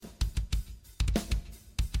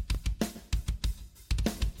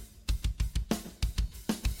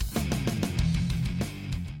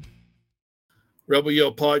Rebel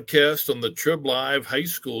Yell podcast on the Trib Live High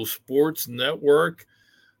School Sports Network.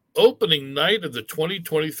 Opening night of the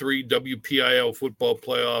 2023 WPIAL Football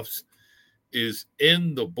Playoffs is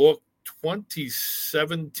in the book.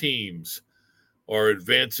 27 teams are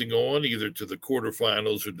advancing on either to the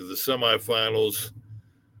quarterfinals or to the semifinals.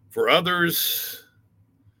 For others,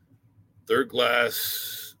 their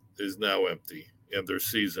glass is now empty and their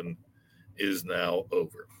season is now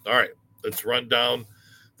over. All right, let's run down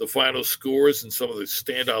the final scores and some of the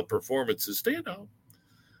standout performances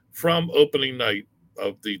from opening night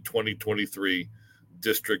of the 2023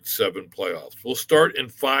 District 7 playoffs. We'll start in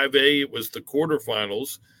 5A. It was the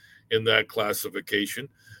quarterfinals in that classification.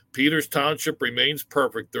 Peters Township remains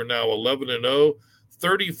perfect. They're now 11-0,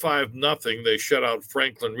 35-0. They shut out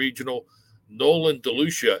Franklin Regional. Nolan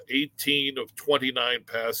DeLucia, 18 of 27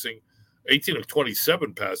 passing,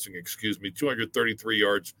 233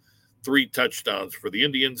 yards, 3 touchdowns for the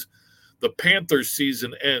Indians. The Panthers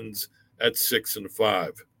season ends at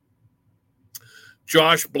 6-5.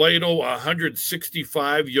 Josh Bladel,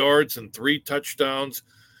 165 yards and 3 touchdowns,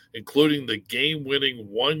 including the game-winning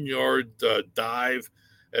 1-yard dive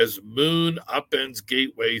as Moon upends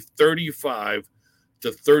Gateway 35-31.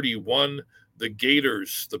 The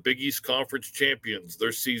Gators, the Big East Conference champions,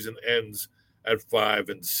 their season ends at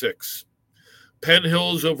 5-6. Penn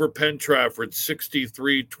Hills over Penn Trafford,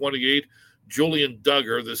 63-28. Julian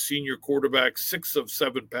Duggar, the senior quarterback, 6 of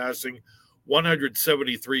 7 passing,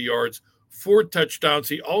 173 yards, 4 touchdowns.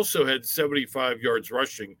 He also had 75 yards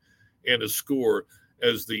rushing and a score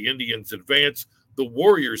as the Indians advance. The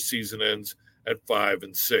Warriors season ends at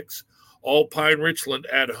 5-6. Alpine Richland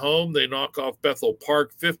at home. They knock off Bethel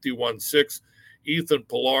Park 51-6. Ethan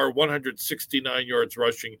Pillar, 169 yards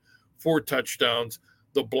rushing, 4 touchdowns.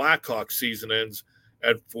 The Blackhawks season ends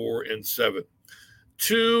at 4-7.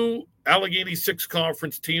 2 Allegheny 6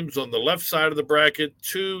 conference teams on the left side of the bracket,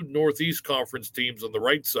 2 Northeast Conference teams on the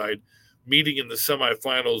right side, meeting in the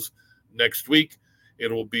semifinals next week.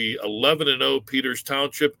 It will be 11-0 Peters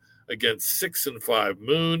Township against 6-5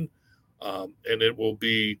 Moon, and it will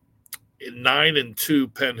be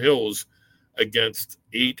 9-2 Penn Hills against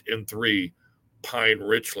 8-3 Pine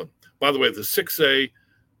Richland. By the way, the 6A,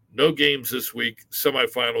 no games this week,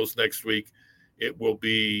 semifinals next week. It will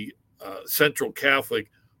be Central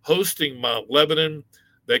Catholic hosting Mount Lebanon.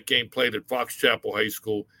 That game played at Fox Chapel High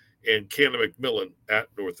School, and Canna McMillan at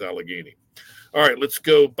North Allegheny. All right, let's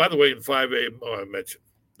go. By the way, in 5A, I mentioned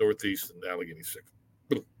Northeast and Allegheny 6.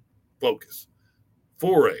 Focus.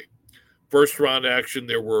 4A, first round action.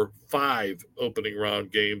 There were 5 opening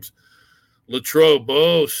round games.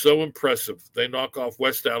 Latrobe, so impressive. They knock off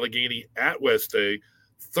West Allegheny at West A,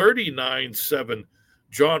 39-7.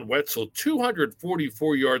 John Wetzel,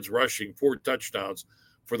 244 yards rushing, 4 touchdowns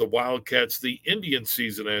for the Wildcats. The Indian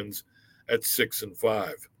season ends at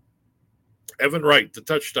 6-5. Evan Wright, the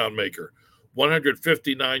touchdown maker,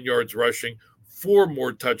 159 yards rushing, 4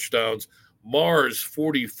 more touchdowns. Mars,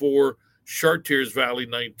 44. Chartiers Valley,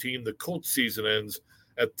 19. The Colts season ends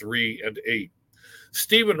at 3-8.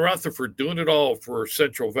 Stephen Rutherford doing it all for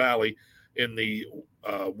Central Valley in the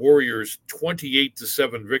Warriors'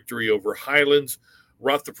 28-7 victory over Highlands.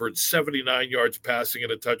 Rutherford, 79 yards passing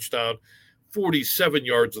and a touchdown, 47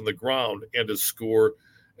 yards on the ground and a score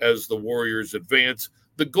as the Warriors advance.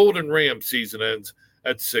 The Golden Ram season ends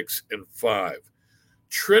at 6-5.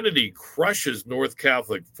 Trinity crushes North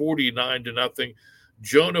Catholic 49-0.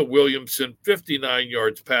 Jonah Williamson, 59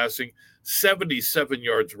 yards passing, 77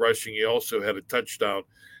 yards rushing. He also had a touchdown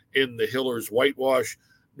in the Hillers whitewash.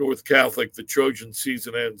 North Catholic, the Trojan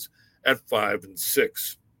season ends at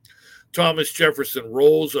 5-6. Thomas Jefferson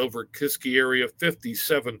rolls over Kiski area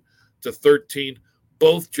 57-13.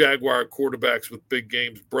 Both Jaguar quarterbacks with big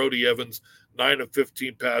games. Brody Evans, 9 of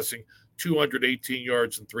 15 passing, 218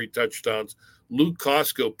 yards and 3 touchdowns. Luke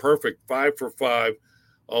Costco, perfect, 5 for 5,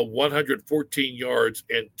 114 yards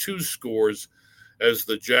and 2 scores as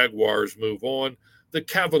the Jaguars move on. The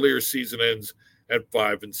Cavaliers season ends at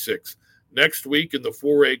 5-6. Next week in the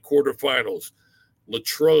 4A quarterfinals,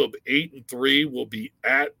 Latrobe 8-3 will be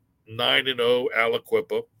at 9-0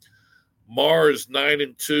 Aliquippa. Mars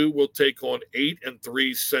 9-2 will take on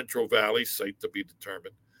 8-3 Central Valley, site to be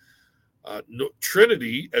determined.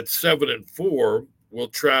 Trinity at 7-4 will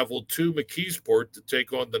travel to McKeesport to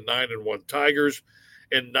take on the 9-1 Tigers,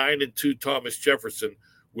 and 9-2 Thomas Jefferson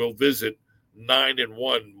will visit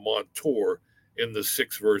 9-1 Montour in the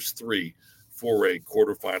 6-3 4A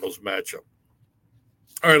quarterfinals matchup.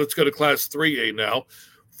 All right, let's go to Class 3A now.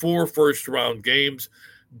 4 first-round games.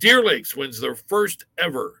 Deer Lakes wins their first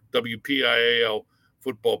ever WPIAL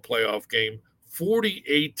football playoff game,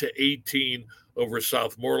 48-18 over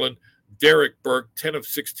Southmoreland. Derek Burke, 10 of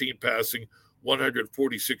 16 passing,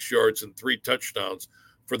 146 yards and 3 touchdowns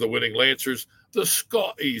for the winning Lancers. The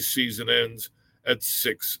Scotties season ends at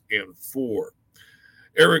 6-4.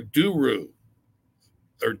 Eric Doru,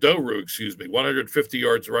 150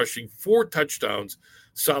 yards rushing, 4 touchdowns.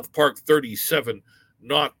 South Park 37,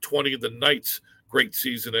 Knock 20. The Knights, great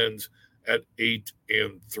season ends at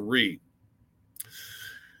 8-3.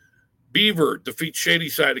 Beaver defeats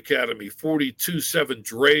Shadyside Academy 42-7.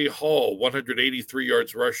 Dre Hall, 183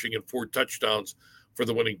 yards rushing and 4 touchdowns for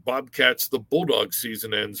the winning Bobcats. The Bulldogs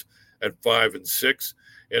season ends at 5-6.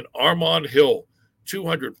 And Armand Hill,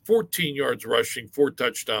 214 yards rushing, 4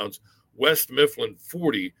 touchdowns. West Mifflin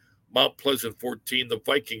 40, Mount Pleasant 14. The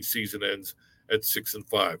Vikings season ends at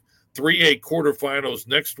 6-5. 3A quarterfinals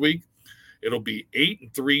next week. It'll be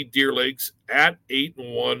 8-3 Deer Lakes at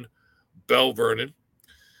 8-1 Bell Vernon.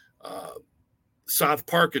 South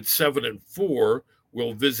Park at 7-4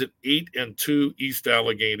 will visit 8-2 East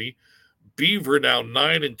Allegheny. Beaver, now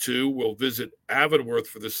 9-2, will visit Avonworth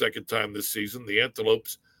for the second time this season. The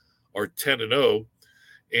Antelopes are 10-0.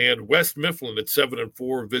 And West Mifflin at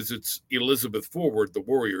 7-4 visits Elizabeth Forward. The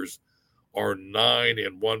Warriors are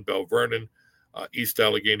 9-1. Bell Vernon, East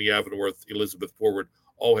Allegheny, Avonworth, Elizabeth Forward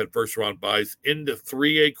all had first-round byes into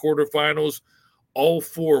 3A quarterfinals. All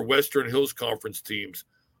 4 Western Hills Conference teams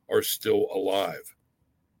are still alive.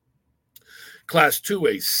 Class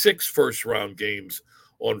 2A, 6 first-round games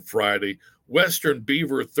on Friday. Western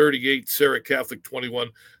Beaver 38, Sarah Catholic 21.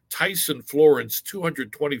 Tyson Florence,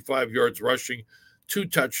 225 yards rushing, 2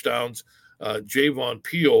 touchdowns. Javon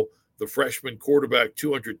Peel, the freshman quarterback,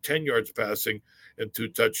 210 yards passing and 2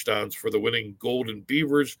 touchdowns for the winning Golden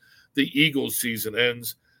Beavers. The Eagles season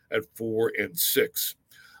ends at 4-6.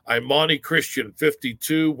 Imani Christian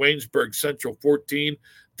 52, Waynesburg Central 14.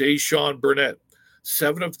 Deshaun Burnett,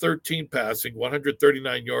 7 of 13 passing,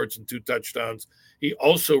 139 yards and 2 touchdowns. He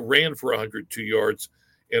also ran for 102 yards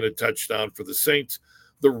and a touchdown for the Saints.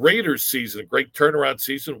 The Raiders season, a great turnaround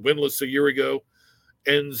season, winless a year ago,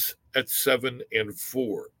 ends at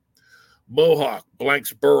 7-4. Mohawk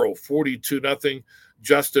blanks Burrow 42-0.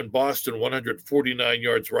 Justin Boston, 149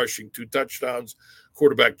 yards rushing, 2 touchdowns.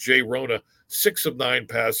 Quarterback Jay Rona, 6 of 9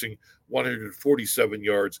 passing, 147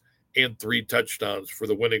 yards and 3 touchdowns for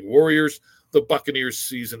the winning Warriors. The Buccaneers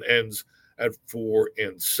season ends at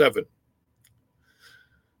 4-7.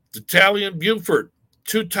 Italian Buford,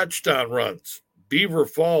 2 touchdown runs. Beaver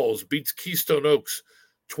Falls beats Keystone Oaks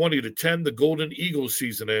 20-10. The Golden Eagles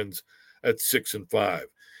season ends at 6-5.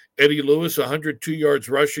 Eddie Lewis, 102 yards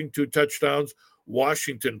rushing, 2 touchdowns.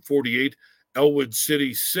 Washington 48, Elwood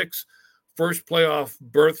City 6. First playoff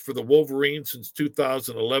berth for the Wolverines since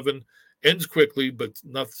 2011. Ends quickly, but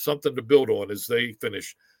something to build on as they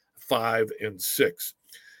finish 5-6.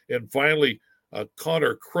 And finally,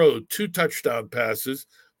 Connor Crow, 2 touchdown passes,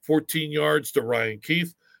 14 yards to Ryan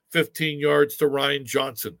Keith, 15 yards to Ryan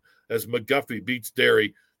Johnson as McGuffey beats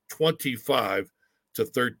Derry 25-13.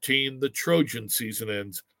 The Trojan season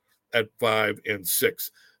ends at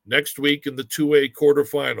 5-6. Next week in the 2A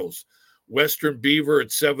quarterfinals, Western Beaver at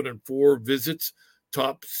 7-4 visits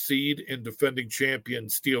top seed and defending champion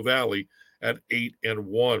Steel Valley at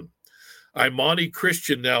 8-1. Imani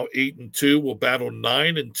Christian, now 8-2, will battle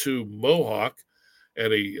 9-2 Mohawk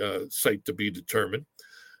at a site to be determined.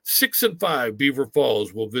 6-5 Beaver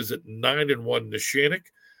Falls will visit 9-1 Neshannock,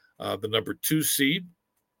 the number 2 seed,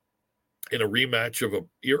 in a rematch of an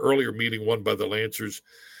earlier meeting won by the Lancers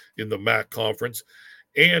in the MAC conference.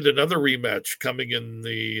 And another rematch coming in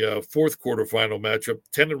the 4th quarterfinal matchup,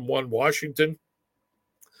 10-1 Washington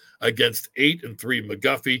against 8-3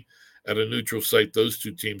 McGuffey at a neutral site. Those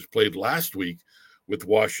 2 teams played last week with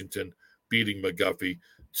Washington beating McGuffey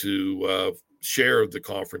to share the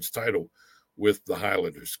conference title with the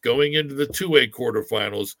Highlanders. Going into the 2A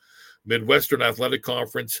quarterfinals, Midwestern Athletic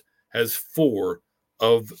Conference has 4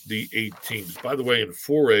 of the 8 teams. By the way, in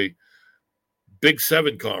 4A, Big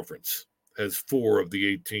 7 Conference has 4 of the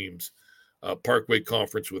 8 teams. Parkway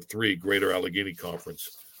Conference with 3, Greater Allegheny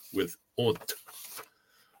Conference with 1.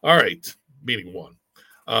 All right, meaning 1.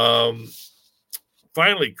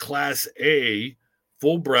 Finally, Class A,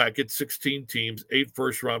 full bracket, 16 teams, 8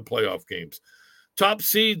 first-round playoff games. Top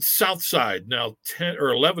seeds, Southside, now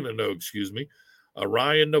 11-0,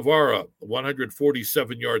 Ryan Navarra,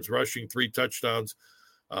 147 yards rushing, 3 touchdowns.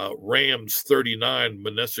 Rams, 39,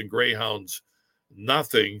 Monessen Greyhounds,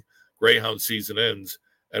 nothing. Greyhound season ends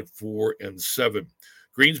at 4-7.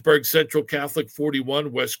 Greensburg Central Catholic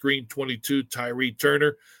 41, West Green 22, Tyree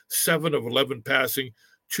Turner 7 of 11 passing,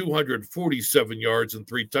 247 yards and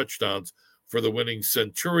 3 touchdowns for the winning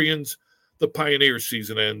Centurions. The Pioneer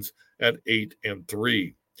season ends at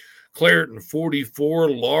 8-3. Clareton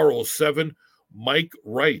 44, Laurel 7, Mike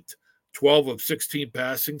Wright 12 of 16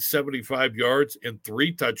 passing, 75 yards and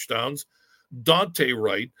 3 touchdowns. Dante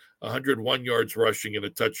Wright 101 yards rushing and a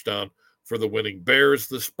touchdown for the winning Bears.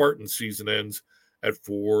 The Spartan season ends at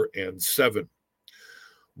 4-7.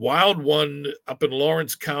 Wild one up in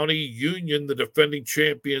Lawrence County. Union, the defending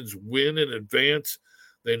champions, win in advance.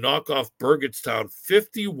 They knock off Burgettstown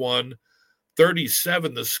 51-37.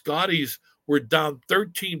 The Scotties were down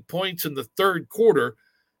 13 points in the third quarter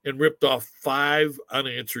and ripped off 5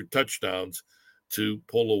 unanswered touchdowns to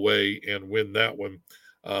pull away and win that one.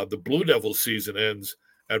 The Blue Devils season ends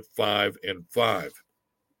at 5-5.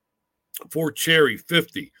 Fort Cherry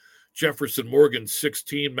 50, Jefferson Morgan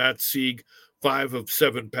 16, Matt Sieg 5 of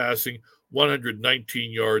 7 passing,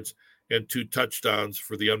 119 yards and 2 touchdowns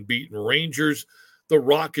for the unbeaten Rangers. The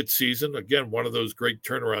Rocket season, again, one of those great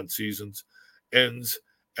turnaround seasons, ends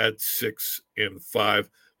at 6-5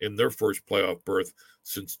 in their first playoff berth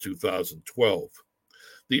since 2012.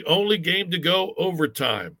 The only game to go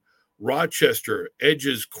overtime, Rochester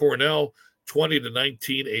edges Cornell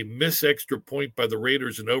 20-19, a miss extra point by the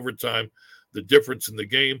Raiders in overtime. The difference in the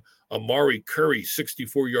game, Amari Curry,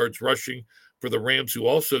 64 yards rushing for the Rams, who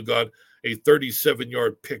also got a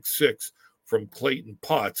 37-yard pick six from Clayton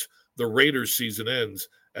Potts. The Raiders season ends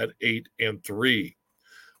at 8-3.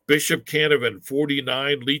 Bishop Canavan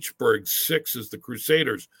 49, Leechburg 6 as the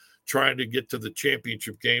Crusaders trying to get to the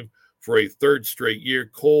championship game for a third straight year.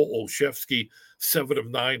 Cole Olszewski 7 of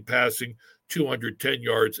 9 passing, 210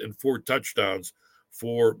 yards and 4 touchdowns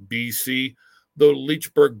for BC. The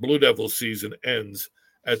Leechburg Blue Devils season ends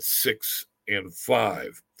at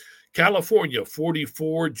 6-5. California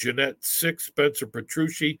 44, Jeanette 6, Spencer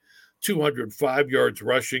Petrucci 205 yards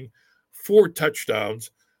rushing, 4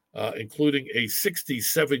 touchdowns, including a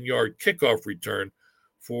 67-yard kickoff return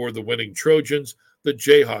for the winning Trojans. The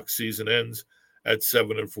Jayhawks season ends at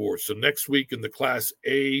 7-4. So next week in the Class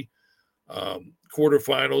A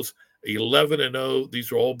quarterfinals, 11-0.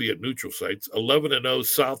 These will all be at neutral sites. 11-0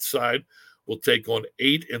 Southside will take on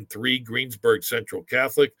 8-3 Greensburg Central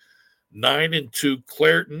Catholic. 9-2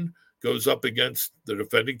 Clareton goes up against the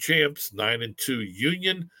defending champs. 9-2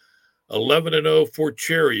 Union. 11-0 Fort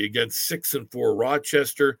Cherry against 6-4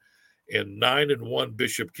 Rochester, and 9-1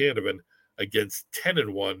 Bishop Canavan against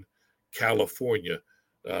 10-1 California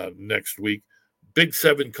next week. Big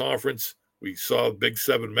 7 conference. We saw Big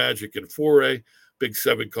 7 Magic in 4A. Big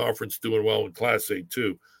 7 conference doing well in Class A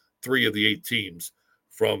too. 3 of the 8 teams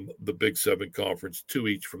from the Big 7 conference, 2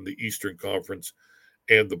 each from the Eastern Conference,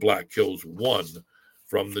 and the Black Hills 1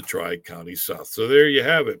 from the Tri-County South. So there you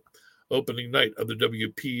have it. Opening night of the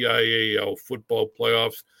WPIAL football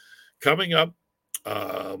playoffs. Coming up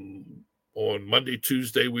on Monday,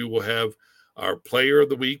 Tuesday, we will have our Player of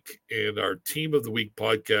the Week and our Team of the Week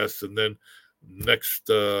podcasts. And then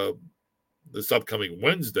this upcoming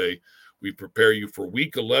Wednesday, we prepare you for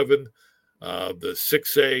Week 11, the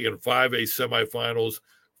 6A and 5A semifinals,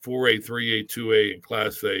 4A, 3A, 2A, and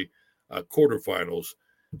Class A quarterfinals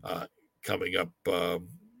coming up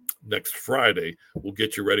next Friday. We'll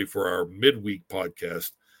get you ready for our midweek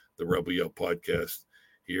podcast, the Rebel Yell podcast,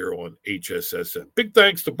 here on HSSN. Big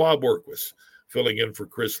thanks to Bob Workwis, filling in for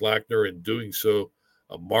Chris Lackner and doing so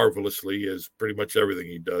marvelously, as pretty much everything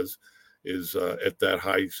he does is at that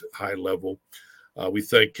high level. We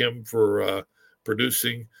thank him for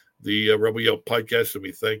producing the Rebel Yell podcast, and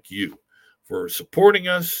we thank you for supporting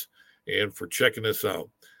us and for checking us out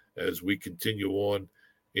as we continue on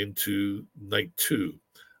into night 2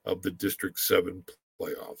 of the District 7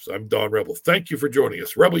 playoffs. I'm Don Rebel. Thank you for joining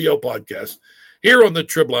us. Rebel Yell podcast here on the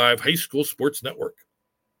Trib Live High School Sports Network.